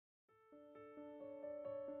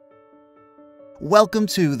Welcome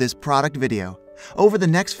to this product video. Over the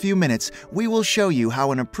next few minutes, we will show you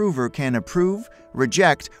how an approver can approve,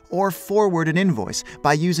 reject, or forward an invoice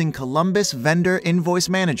by using Columbus Vendor Invoice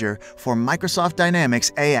Manager for Microsoft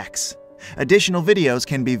Dynamics AX. Additional videos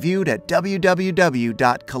can be viewed at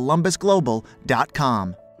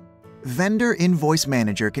www.columbusglobal.com. Vendor Invoice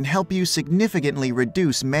Manager can help you significantly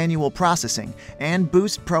reduce manual processing and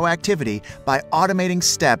boost proactivity by automating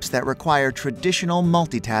steps that require traditional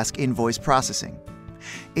multitask invoice processing.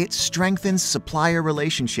 It strengthens supplier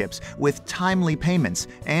relationships with timely payments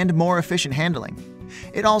and more efficient handling.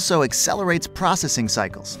 It also accelerates processing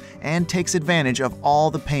cycles and takes advantage of all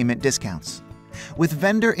the payment discounts. With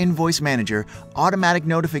Vendor Invoice Manager, automatic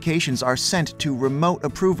notifications are sent to remote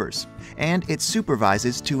approvers, and it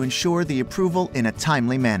supervises to ensure the approval in a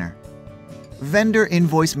timely manner. Vendor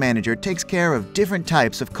Invoice Manager takes care of different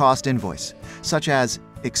types of cost invoice, such as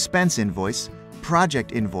expense invoice,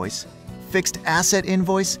 project invoice, fixed asset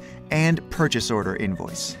invoice, and purchase order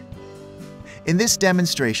invoice. In this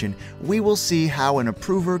demonstration, we will see how an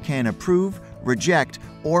approver can approve, reject,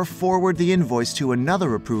 or forward the invoice to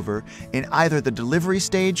another approver in either the delivery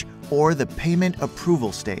stage or the payment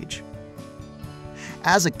approval stage.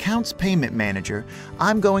 As Accounts Payment Manager,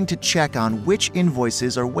 I'm going to check on which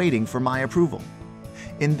invoices are waiting for my approval.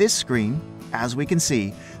 In this screen, as we can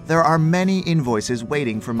see, there are many invoices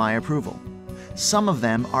waiting for my approval. Some of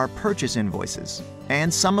them are purchase invoices,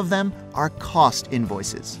 and some of them are cost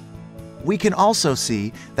invoices. We can also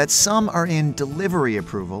see that some are in delivery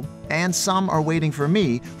approval and some are waiting for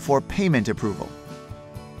me for payment approval.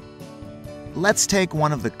 Let's take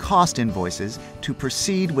one of the cost invoices to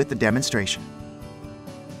proceed with the demonstration.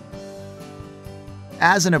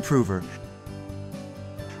 As an approver,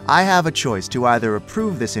 I have a choice to either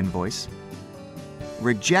approve this invoice,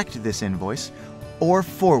 reject this invoice, or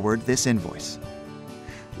forward this invoice.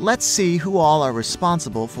 Let's see who all are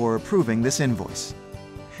responsible for approving this invoice.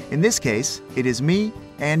 In this case, it is me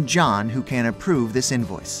and John who can approve this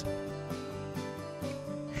invoice.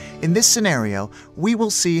 In this scenario, we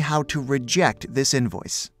will see how to reject this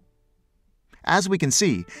invoice. As we can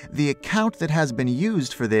see, the account that has been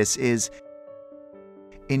used for this is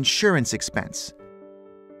insurance expense,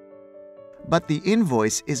 but the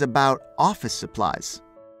invoice is about office supplies.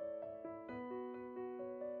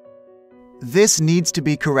 This needs to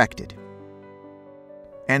be corrected,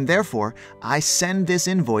 and therefore I send this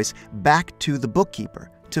invoice back to the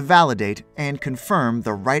bookkeeper to validate and confirm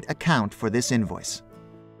the right account for this invoice.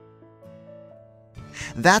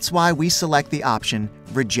 That's why we select the option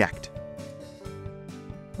Reject.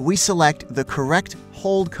 We select the correct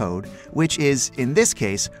hold code, which is, in this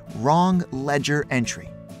case, wrong ledger entry.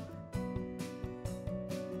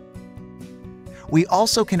 We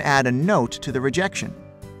also can add a note to the rejection.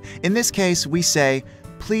 In this case, we say,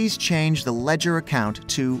 please change the ledger account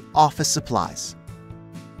to office supplies.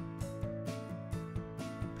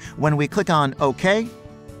 When we click on OK,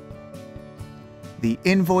 the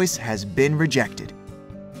invoice has been rejected.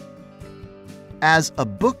 As a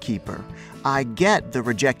bookkeeper, I get the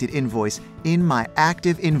rejected invoice in my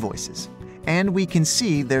active invoices, and we can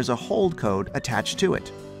see there's a hold code attached to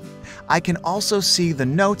it. I can also see the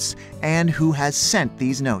notes and who has sent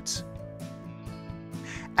these notes.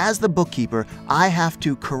 As the bookkeeper, I have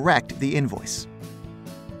to correct the invoice.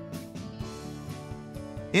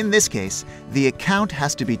 In this case, the account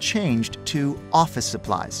has to be changed to office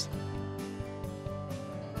supplies.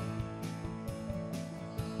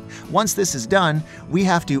 Once this is done, we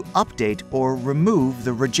have to update or remove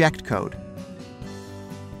the reject code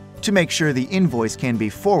to make sure the invoice can be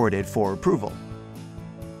forwarded for approval.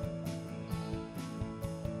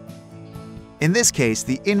 In this case,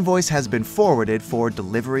 the invoice has been forwarded for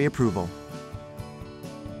delivery approval.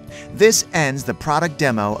 This ends the product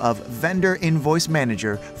demo of Vendor Invoice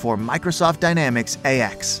Manager for Microsoft Dynamics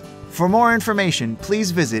AX. For more information,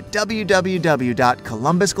 please visit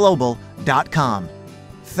www.columbusglobal.com.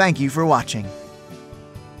 Thank you for watching.